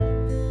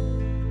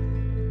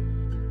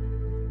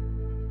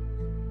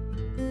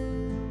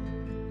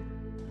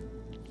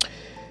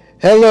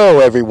Hello,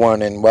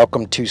 everyone, and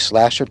welcome to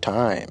Slasher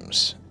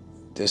Times.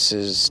 This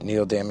is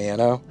Neil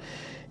Damiano,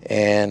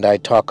 and I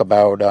talk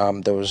about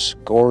those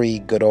gory,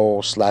 good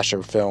old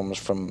slasher films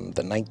from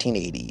the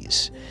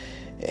 1980s.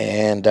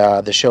 And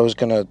the show is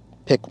going to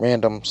pick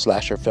random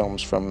slasher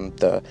films from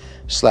the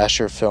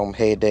slasher film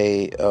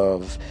heyday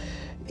of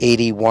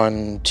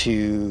 81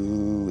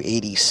 to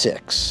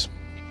 86.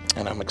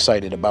 And I'm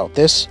excited about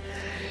this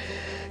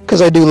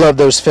because I do love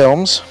those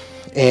films.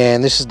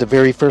 And this is the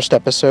very first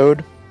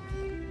episode.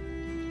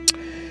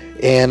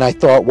 And I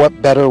thought, what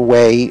better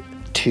way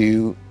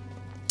to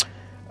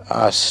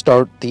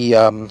start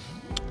the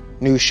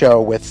new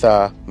show with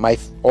my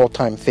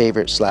all-time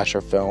favorite slasher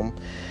film,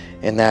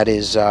 and that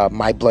is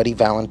My Bloody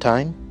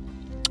Valentine,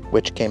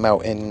 which came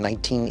out in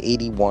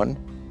 1981,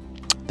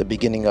 the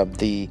beginning of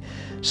the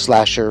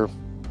slasher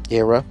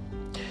era.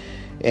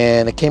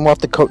 And it came off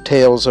the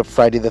coattails of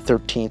Friday the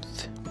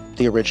 13th,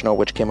 the original,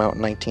 which came out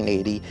in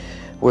 1980,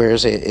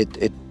 whereas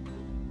it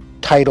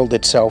titled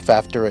itself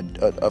after a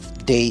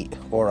date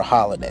or a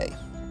holiday.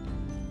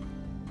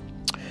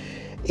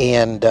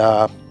 And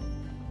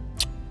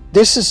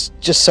this is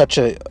just such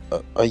a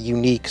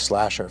unique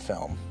slasher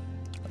film.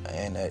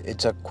 And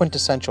it's a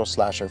quintessential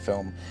slasher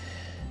film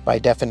by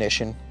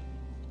definition,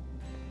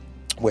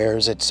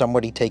 whereas it's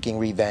somebody taking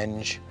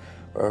revenge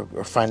or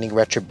finding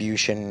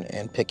retribution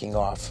and picking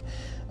off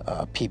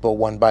people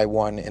one by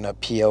one in a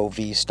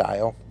POV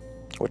style,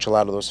 which a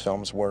lot of those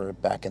films were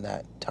back in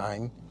that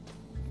time.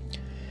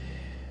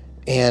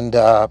 And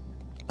I'm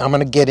going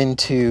to get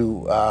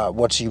into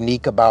what's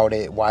unique about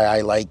it, why I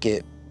like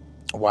it,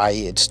 why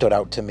it stood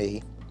out to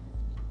me,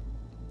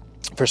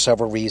 for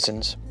several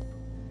reasons.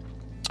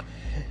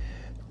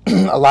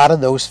 A lot of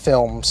those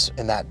films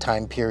in that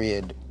time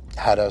period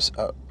had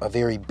a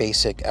very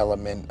basic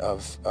element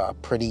of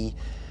pretty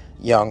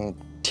young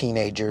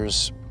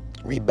teenagers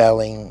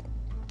rebelling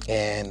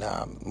and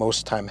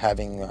most time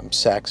having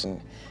sex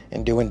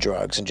and doing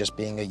drugs and just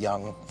being a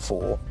young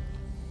fool.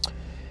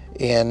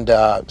 And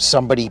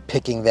somebody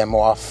picking them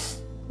off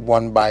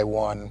one by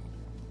one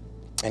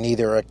in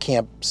either a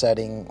camp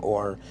setting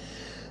or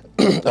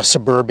a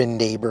suburban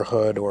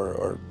neighborhood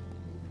or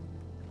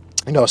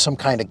some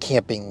kind of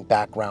camping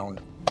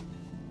background.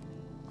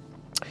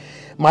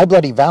 My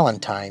Bloody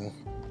Valentine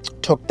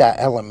took that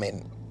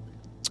element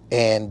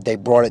and they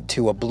brought it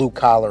to a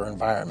blue-collar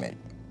environment.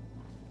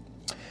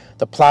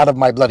 The plot of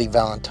My Bloody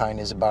Valentine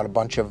is about a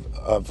bunch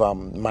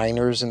of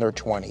minors in their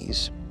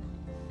 20s.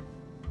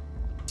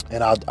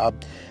 And I'll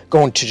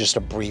go into just a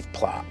brief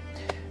plot,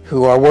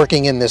 who are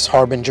working in this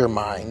Harbinger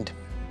mine,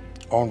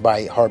 owned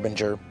by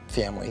Harbinger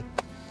family,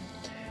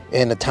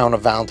 in the town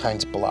of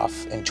Valentine's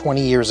Bluff. And 20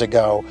 years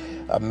ago,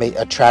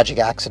 a tragic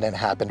accident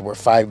happened where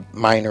 5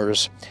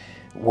 miners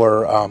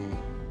were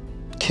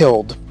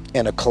killed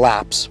in a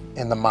collapse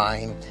in the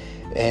mine.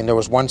 And there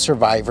was one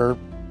survivor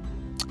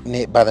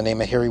by the name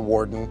of Harry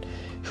Warden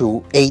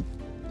who ate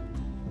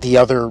the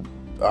other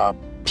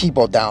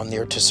people down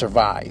there to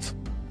survive.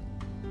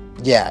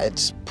 Yeah,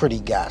 it's pretty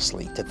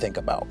ghastly to think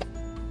about,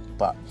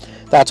 but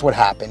that's what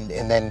happened.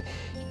 And then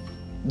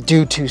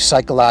due to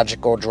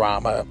psychological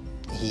drama,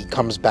 he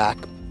comes back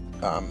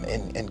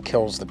and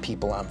kills the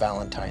people on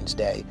Valentine's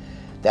Day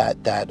that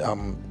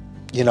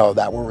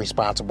were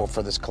responsible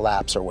for this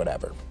collapse or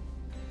whatever.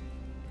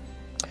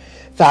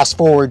 Fast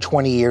forward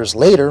 20 years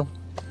later,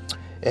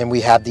 and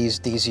we have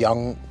these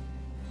young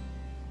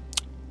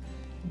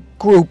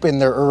group in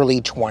their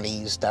early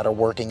 20s that are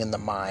working in the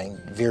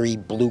mine, very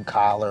blue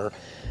collar,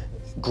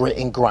 grit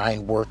and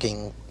grind,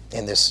 working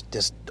in this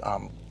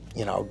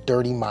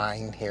dirty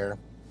mine here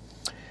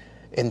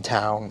in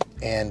town.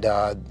 And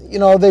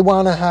they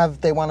want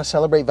to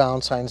celebrate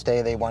Valentine's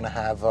Day. They want to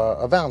have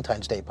a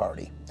Valentine's Day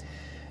party,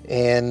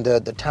 and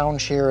the town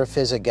sheriff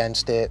is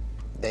against it.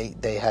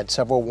 They had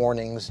several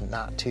warnings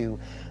not to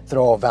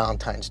throw a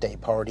Valentine's Day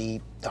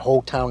party. The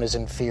whole town is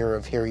in fear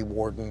of Harry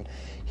Warden.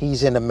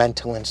 He's in a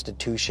mental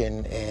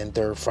institution, and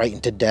they're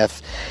frightened to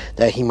death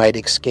that he might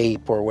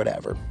escape or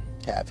whatever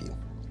have you.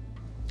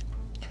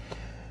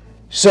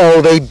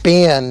 So they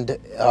banned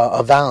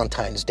a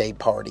Valentine's Day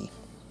party.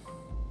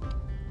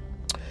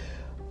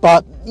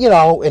 But,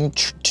 in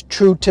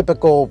true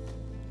typical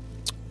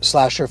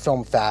slasher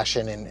film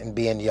fashion and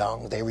being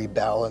young, they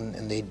rebel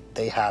and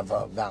they have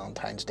a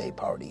Valentine's Day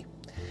party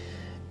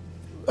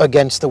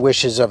against the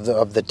wishes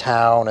of the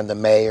town and the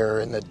mayor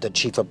and the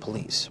chief of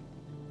police.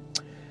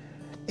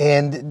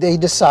 And they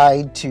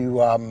decide to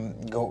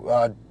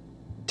go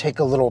take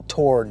a little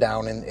tour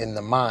down in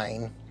the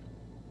mine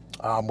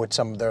with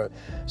some of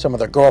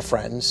their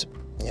girlfriends.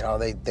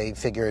 They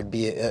figure it'd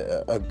be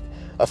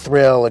a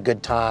thrill, a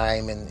good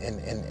time,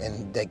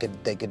 and they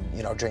could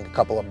drink a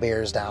couple of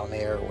beers down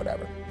there or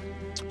whatever.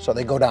 So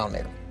they go down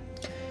there,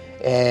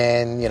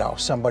 and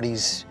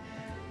somebody's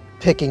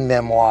picking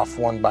them off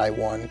one by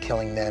one,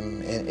 killing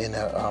them in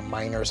a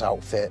miner's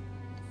outfit,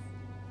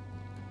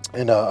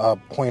 in a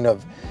point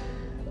of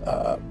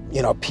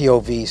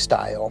POV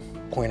style,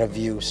 point of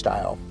view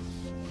style.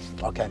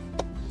 Okay.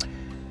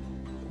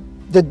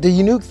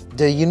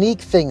 the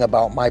unique thing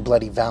about My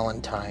Bloody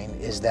Valentine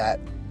is that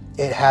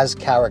it has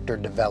character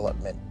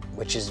development,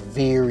 which is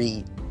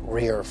very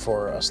rare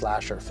for a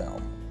slasher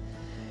film.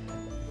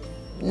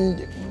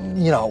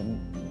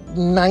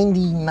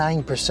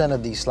 99%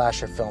 of these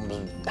slasher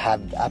films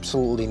have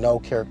absolutely no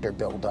character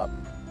build-up,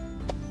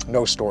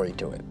 no story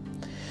to it.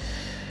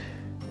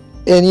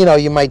 And,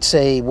 you might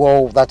say,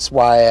 well, that's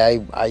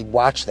why I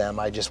watch them.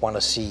 I just want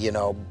to see,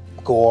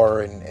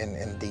 gore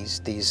and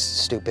these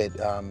stupid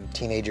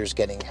teenagers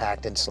getting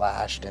hacked and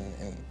slashed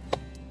and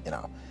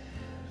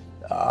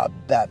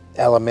that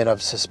element of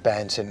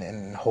suspense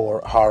and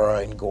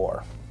horror and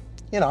gore.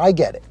 I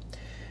get it.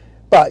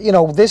 But,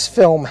 this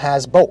film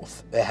has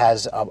both. It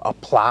has a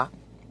plot,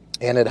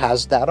 and it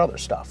has that other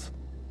stuff.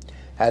 It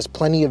has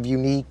plenty of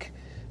unique,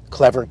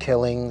 clever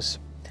killings,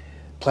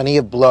 plenty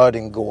of blood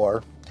and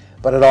gore,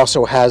 but it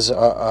also has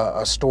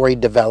a story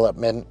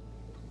development,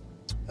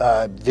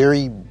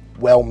 very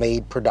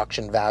well-made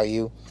production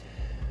value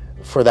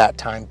for that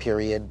time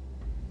period,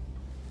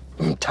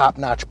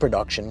 top-notch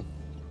production,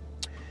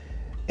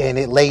 and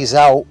it lays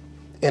out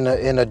in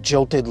a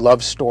jilted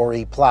love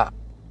story plot.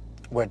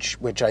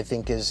 Which I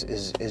think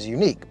is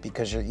unique,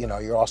 because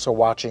you're also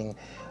watching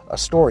a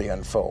story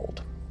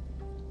unfold,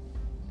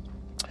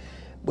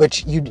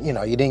 which you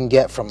didn't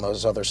get from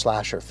those other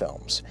slasher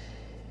films.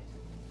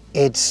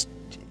 It's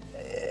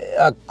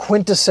a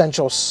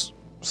quintessential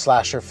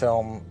slasher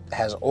film,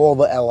 has all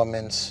the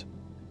elements,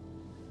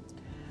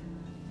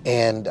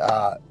 and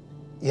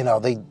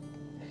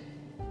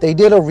they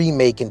did a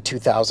remake in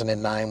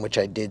 2009, which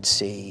I did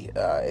see.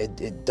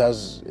 It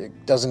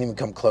doesn't even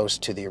come close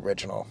to the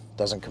original.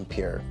 Doesn't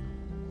compare,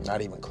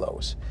 not even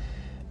close.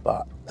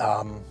 But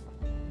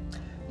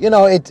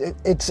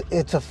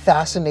it's a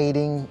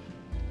fascinating,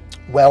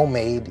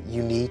 well-made,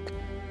 unique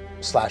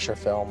slasher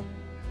film,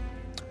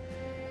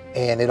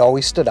 and it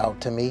always stood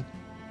out to me.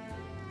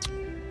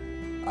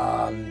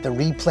 The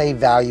replay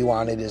value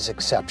on it is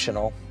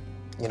exceptional.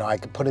 I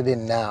could put it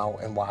in now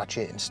and watch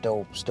it and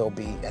still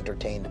be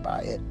entertained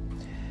by it.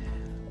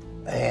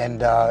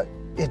 And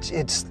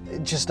it's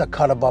just a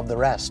cut above the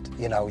rest.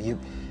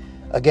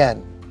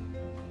 Again,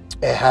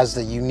 it has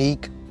the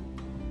unique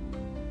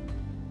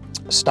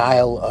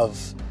style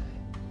of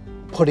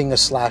putting a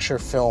slasher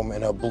film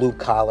in a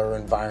blue-collar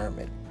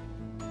environment,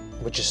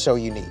 which is so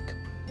unique.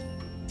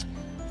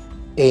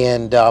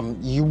 And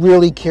you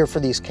really care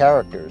for these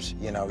characters.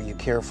 You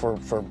care for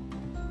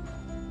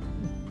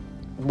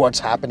what's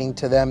happening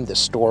to them. The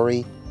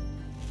story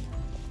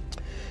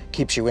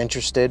keeps you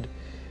interested.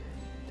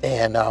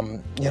 And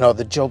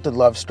the jilted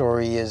love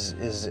story is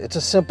it's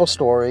a simple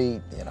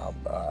story.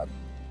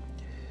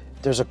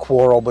 There's a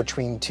quarrel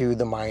between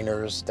the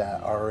minors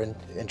that are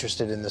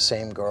interested in the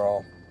same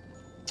girl.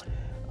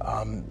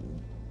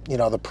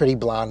 The pretty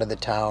blonde of the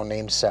town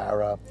named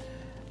Sarah,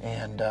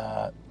 and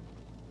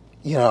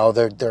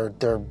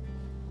they're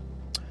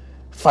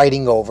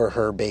fighting over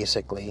her,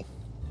 basically.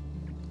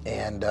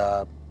 And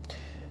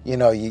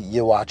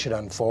you watch it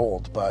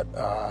unfold. But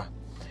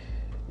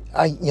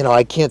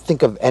I can't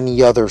think of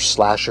any other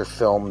slasher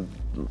film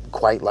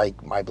quite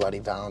like My Bloody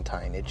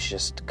Valentine. It's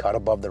just cut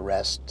above the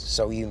rest,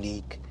 so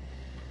unique,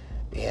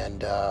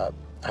 and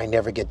I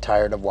never get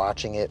tired of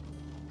watching it.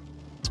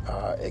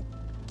 It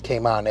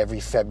came on every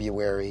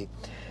February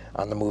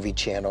on the movie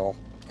channel,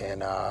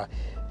 and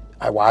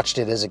I watched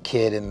it as a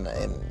kid, and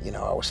I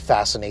was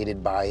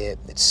fascinated by it.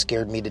 It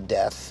scared me to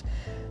death.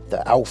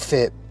 The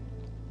outfit,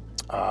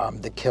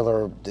 the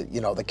killer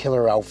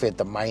outfit,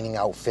 the mining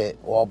outfit,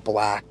 all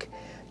black,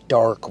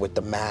 dark, with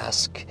the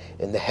mask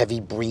and the heavy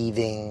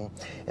breathing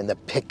and the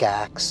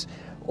pickaxe.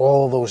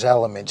 All those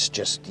elements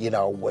just,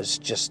 was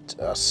just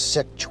a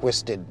sick,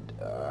 twisted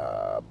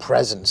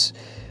presence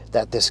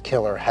that this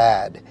killer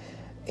had.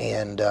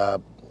 And,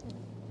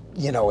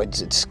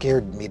 it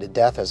scared me to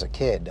death as a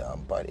kid,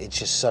 but it's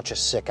just such a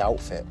sick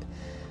outfit.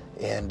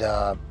 And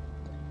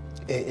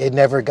it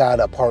never got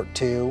a part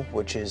 2,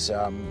 which is,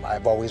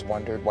 I've always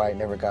wondered why it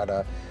never got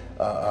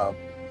a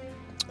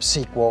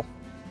sequel.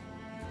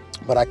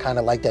 But I kind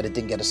of like that it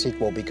didn't get a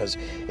sequel, because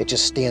it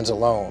just stands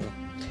alone.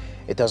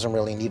 It doesn't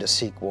really need a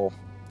sequel.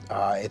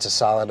 It's a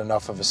solid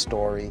enough of a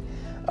story.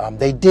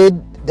 They did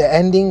the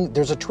ending.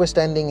 There's a twist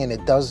ending, and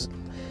it does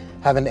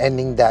have an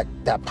ending that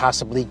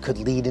possibly could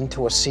lead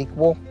into a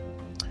sequel.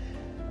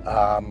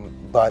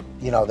 But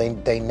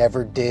they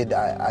never did.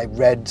 I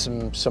read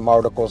some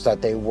articles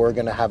that they were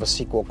going to have a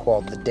sequel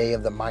called The Day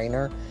of the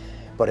Miner,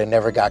 but it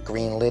never got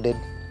greenlighted.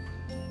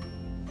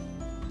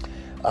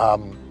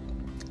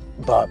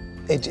 But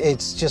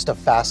it's just a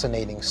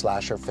fascinating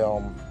slasher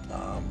film,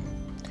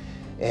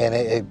 and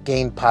it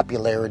gained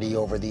popularity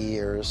over the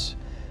years.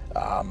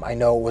 I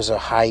know it was a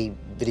high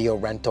video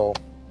rental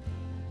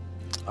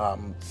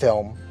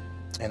film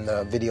in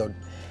the video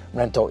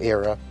rental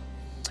era,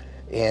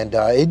 and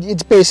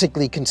it's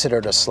basically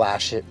considered a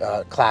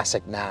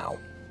classic now.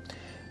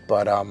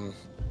 But at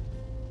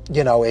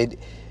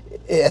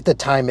the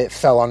time it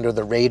fell under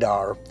the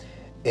radar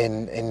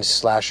in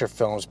slasher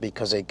films,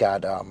 because it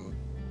got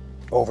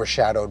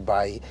overshadowed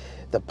by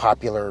the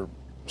popular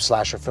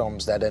slasher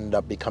films that ended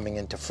up becoming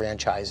into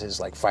franchises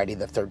like Friday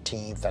the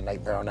 13th, A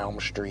Nightmare on Elm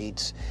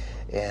Street,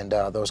 and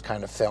those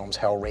kind of films,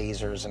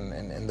 Hellraisers,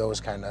 and those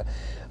kind of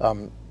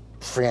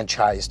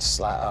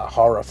franchised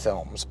horror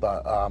films.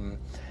 But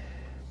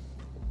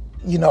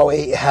you know,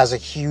 it has a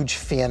huge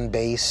fan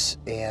base,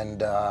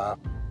 and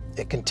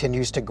it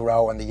continues to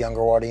grow, and the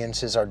younger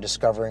audiences are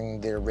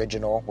discovering the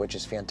original, which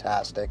is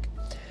fantastic.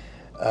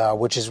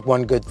 Which is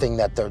one good thing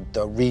that the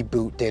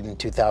reboot did in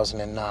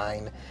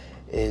 2009,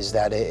 is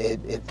that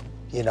it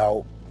you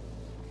know,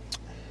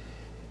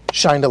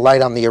 shined a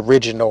light on the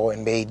original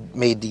and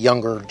made the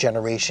younger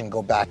generation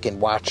go back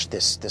and watch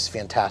this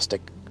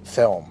fantastic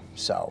film.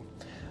 So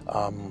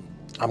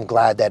I'm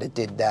glad that it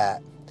did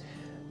that,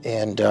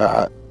 and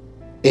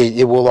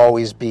it will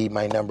always be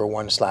my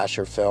 #1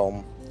 slasher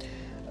film,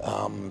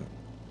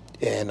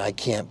 and I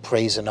can't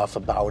praise enough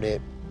about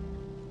it.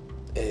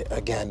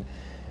 Again,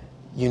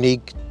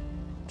 unique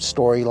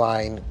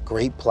storyline,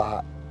 great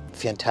plot,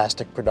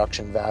 fantastic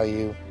production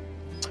value,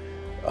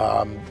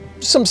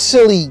 some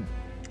silly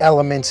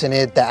elements in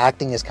it. The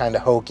acting is kind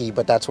of hokey,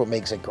 but that's what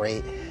makes it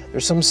great.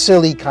 There's some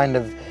silly kind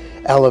of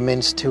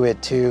elements to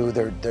it too.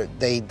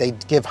 They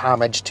give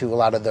homage to a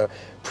lot of the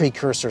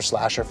precursor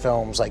slasher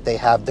films. Like, they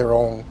have their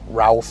own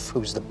Ralph,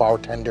 who's the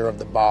bartender of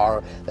the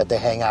bar that they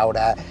hang out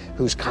at,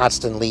 who's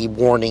constantly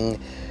warning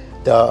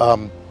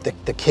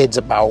the kids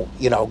about,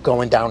 you know,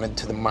 going down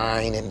into the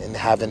mine and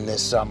having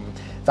this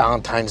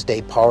Valentine's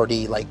Day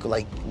party like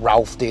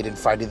Ralph did in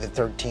Friday the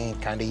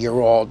 13th, kind of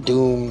you're all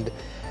doomed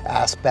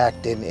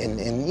aspect,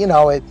 and you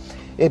know,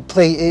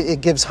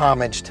 it gives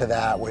homage to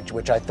that,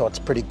 which I thought's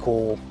pretty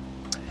cool.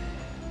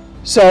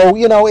 So,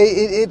 you know,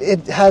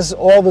 it has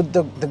all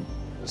the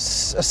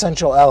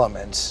essential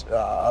elements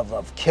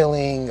of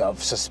killing,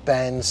 of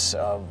suspense,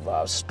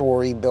 of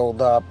story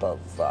build-up, of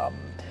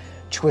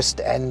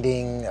twist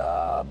ending,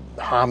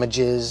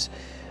 homages,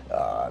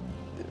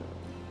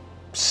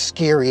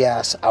 scary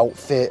ass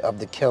outfit of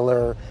the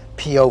killer,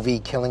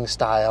 POV killing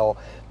style,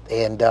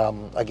 and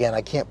again,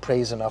 I can't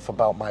praise enough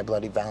about My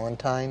Bloody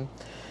Valentine.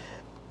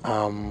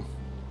 And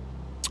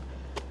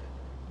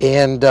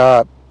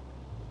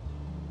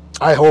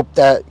I hope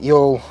that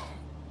you'll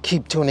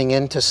keep tuning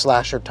in to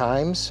Slasher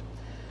Times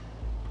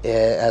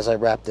as I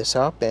wrap this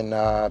up. And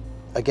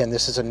again,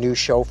 this is a new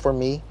show for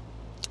me,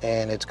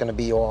 and it's going to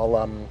be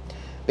all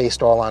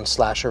based all on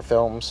slasher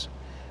films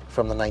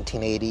from the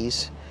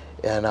 1980s,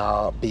 and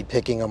I'll be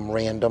picking them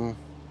random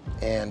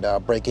and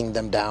breaking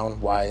them down,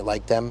 why I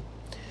like them,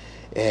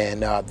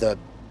 and the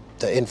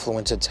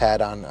influence it's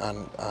had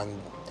on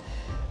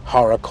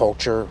horror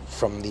culture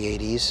from the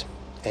 80s.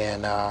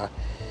 And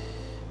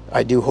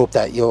I do hope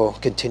that you'll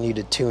continue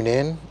to tune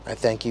in. I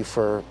thank you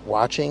for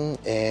watching,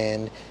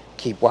 and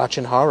keep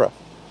watching horror.